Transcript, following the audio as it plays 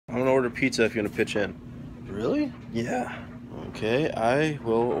order pizza if you want to pitch in. Really? Yeah. Okay, I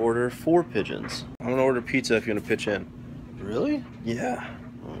will order 4 pigeons. I'm gonna order pizza if you want to pitch in. Really? Yeah.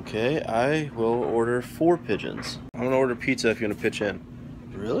 Okay, I will order 4 pigeons. I'm gonna order pizza if you want to pitch in.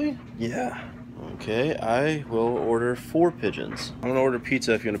 Really? Yeah. Okay, I will order 4 pigeons. I'm gonna order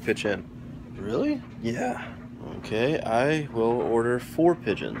pizza if you want to pitch in. Really? Yeah. Okay, I will order 4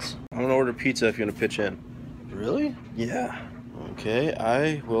 pigeons. I'm gonna order pizza if you want to pitch in. Really? Yeah. Okay,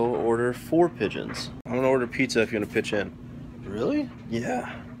 I will order 4 pigeons. I'm gonna order pizza if you want to pitch in. Really?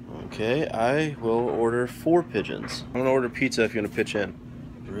 Yeah. Okay, I will order 4 pigeons. I'm gonna order pizza if you want to pitch in.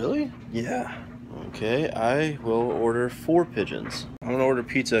 Really? Yeah. Okay, I will order 4 pigeons. I'm gonna order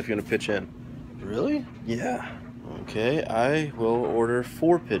pizza if you want to pitch in. Really? Yeah. Okay, I will order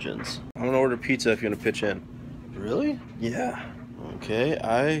 4 pigeons. I'm gonna order pizza if you want to pitch in. Really? Yeah. Okay,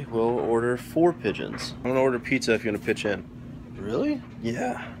 I will order 4 pigeons. I'm gonna order pizza if you want to pitch in. Really?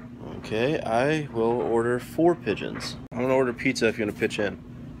 Yeah. Okay, I will order 4 pigeons. I'm gonna order pizza if you want to pitch in.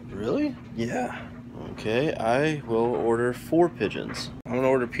 Really? Yeah. Okay, I will order 4 pigeons. I'm gonna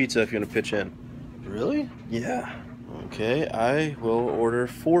order pizza if you want to pitch in. Really? Yeah. Okay, I will order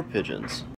 4 pigeons.